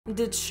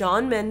Did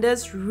Shawn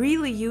Mendes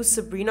really use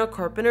Sabrina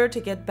Carpenter to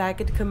get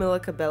back at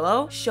Camila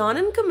Cabello? Shawn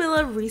and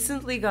Camilla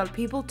recently got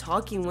people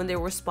talking when they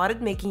were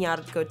spotted making out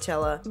at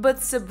Coachella.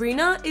 But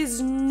Sabrina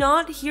is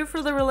not here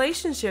for the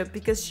relationship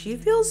because she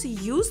feels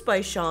used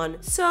by Shawn.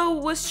 So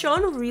was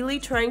Shawn really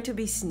trying to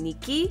be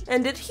sneaky?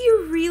 And did he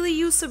really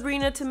use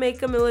Sabrina to make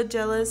Camilla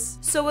jealous?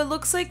 So it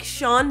looks like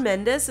Shawn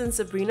Mendes and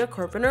Sabrina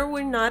Carpenter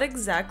were not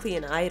exactly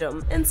an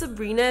item. And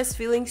Sabrina is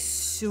feeling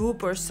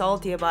super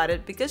salty about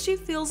it because she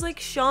feels like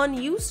Shawn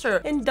used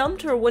her and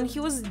dumped her when he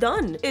was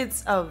done.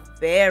 It's a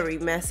very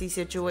messy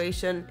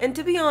situation. And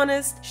to be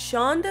honest,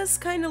 Shawn does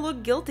kinda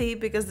look guilty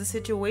because the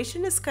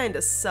situation is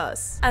kinda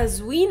sus.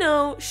 As we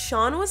know,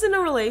 Shawn was in a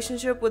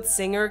relationship with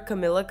singer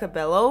Camila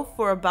Cabello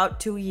for about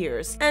 2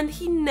 years, and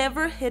he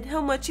never hid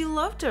how much he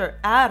loved her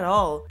at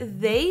all.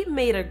 They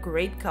made a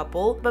great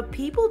couple, but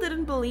people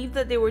didn't believe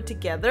that they were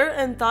together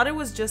and thought it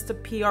was just a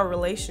PR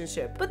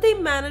relationship. But they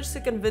managed to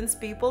convince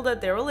people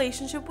that their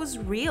relationship was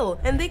real,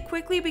 and they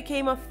quickly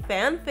became a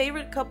fan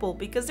favorite couple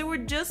because they were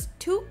just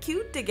too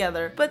cute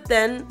together. But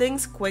then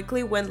things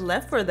quickly went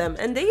left for them,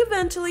 and they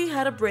eventually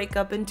had a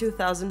breakup in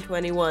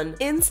 2021.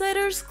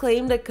 Insiders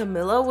claim that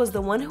Camila was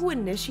the one who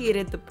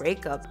initiated the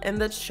breakup and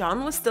that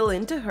Shawn was still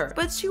into her,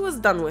 but she was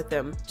done with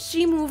him.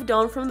 She moved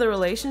on from the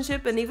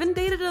relationship and even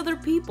dated other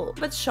people,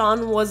 but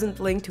Shawn wasn't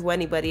linked to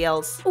anybody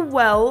else.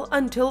 Well,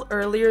 until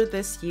earlier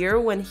this year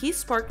when he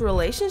sparked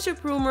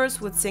relationship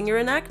rumors with singer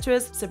and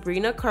actress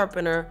Sabrina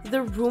Carpenter.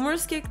 The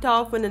rumors kicked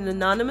off when an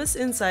anonymous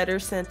insider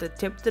sent a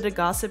tip to the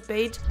gossip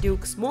page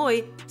Duke's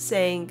Moy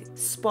saying,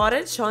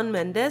 "Spotted Shawn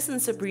Mendes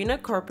and Sabrina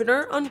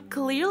Carpenter on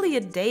clearly a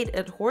date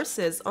at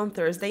Horses on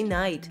Thursday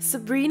night.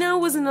 Sabrina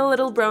was in a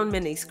little brown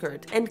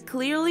miniskirt and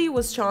clearly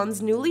was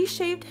Shawn's newly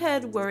shaved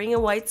head wearing a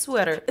white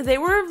sweater. They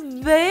were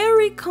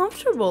very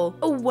comfortable."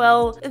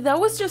 Well, that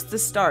was just the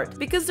start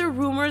because the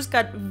rumors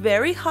got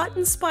very hot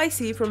and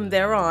spicy from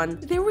there on.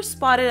 They were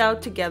spotted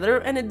out together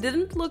and it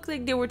didn't look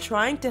like they were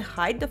trying to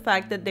hide the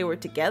fact that they were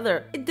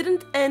together. It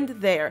didn't end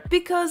there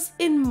because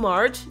in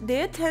March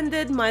they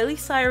attended Miley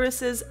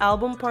Cyrus's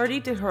album party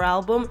to her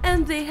album,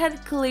 and they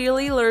had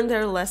clearly learned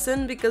their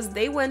lesson because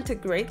they went to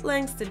great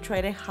lengths to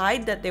try to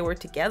hide that they were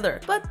together.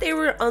 But they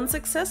were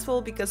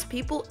unsuccessful because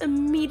people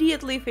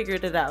immediately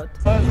figured it out.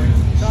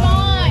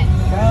 Shawn!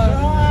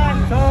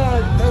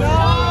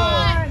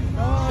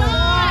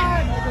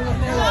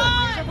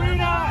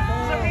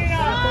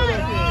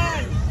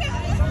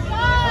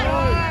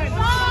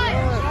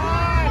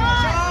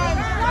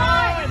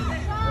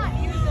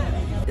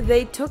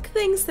 They took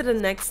things to the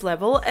next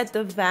level at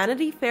the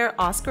Vanity Fair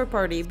Oscar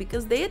party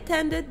because they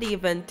attended the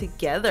event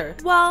together.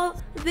 While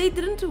they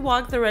didn't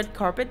walk the red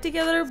carpet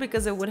together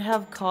because it would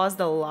have caused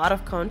a lot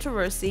of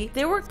controversy,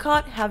 they were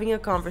caught having a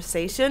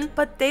conversation,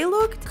 but they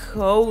looked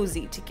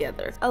cozy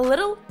together. A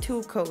little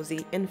too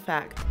cozy, in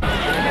fact.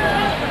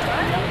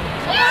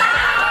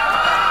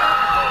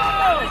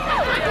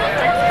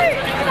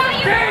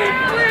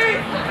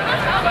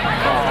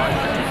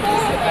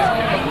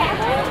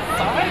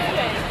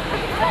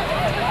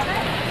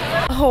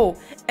 Oh,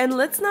 and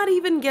let's not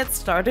even get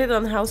started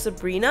on how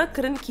Sabrina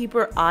couldn't keep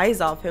her eyes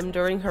off him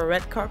during her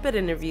red carpet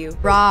interview.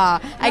 Hurrah.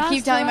 I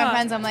keep telling my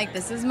friends, I'm like,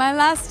 this is my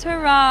last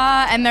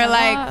hurrah. And they're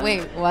like,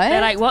 wait, what?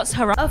 They're like, what's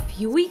hurrah? A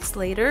few weeks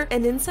later,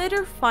 an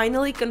insider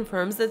finally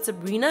confirms that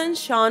Sabrina and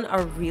Shawn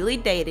are really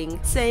dating,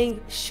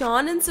 saying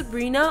Shawn and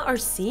Sabrina are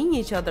seeing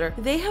each other.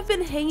 They have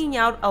been hanging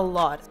out a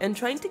lot and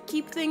trying to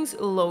keep things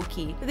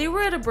low-key. They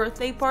were at a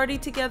birthday party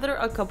together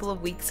a couple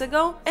of weeks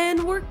ago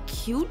and were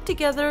cute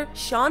together.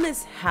 Shawn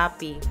is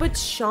happy. But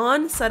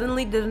Shawn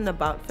suddenly did an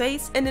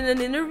about-face, and in an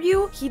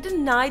interview, he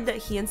denied that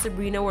he and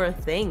Sabrina were a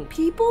thing.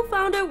 People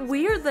found it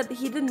weird that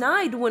he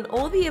denied when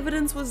all the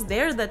evidence was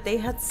there that they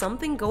had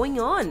something going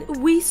on.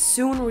 We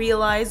soon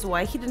realized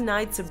why he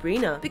denied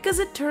Sabrina, because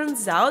it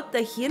turns out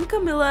that he and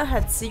Camilla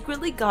had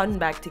secretly gotten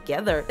back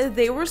together.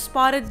 They were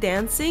spotted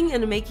dancing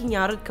and making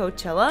out at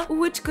Coachella,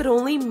 which could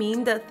only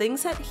mean that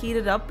things had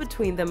heated up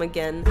between them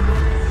again.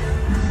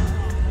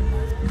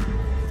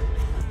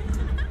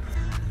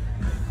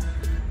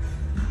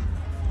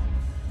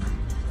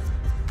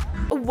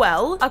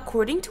 Well,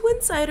 according to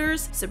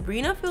insiders,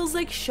 Sabrina feels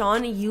like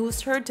Shawn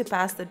used her to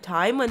pass the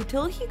time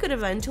until he could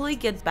eventually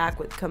get back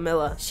with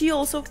Camilla. She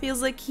also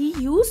feels like he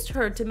used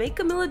her to make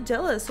Camilla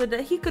jealous so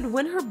that he could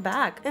win her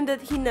back, and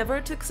that he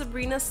never took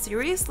Sabrina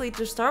seriously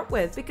to start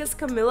with because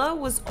Camilla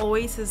was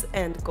always his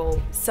end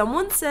goal.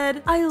 Someone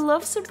said, "I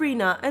love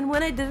Sabrina, and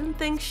when I didn't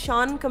think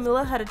Shawn and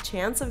Camilla had a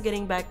chance of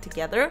getting back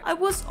together, I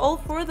was all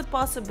for the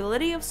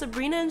possibility of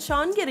Sabrina and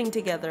Shawn getting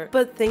together.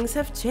 But things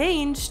have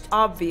changed,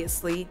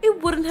 obviously.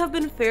 It wouldn't have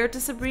been fair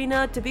to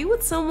Sabrina to be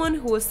with someone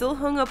who was still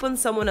hung up on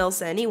someone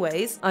else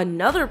anyways."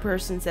 Another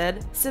person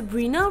said,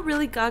 "Sabrina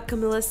really got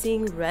Camilla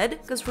seeing red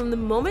because from the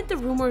moment the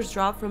rumors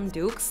dropped from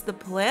Dukes, the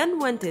plan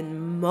went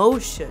in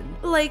motion.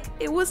 Like,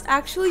 it was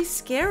actually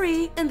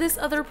scary." And this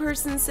other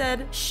person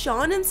said,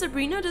 "Shawn and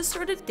Sabrina just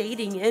started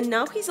dating and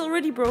now he's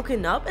already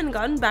broken up and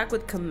gotten back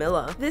with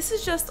Camilla. This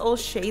is just all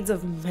shades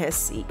of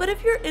messy." But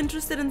if you're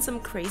interested in some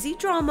crazy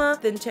drama,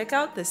 then check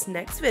out this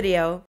next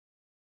video.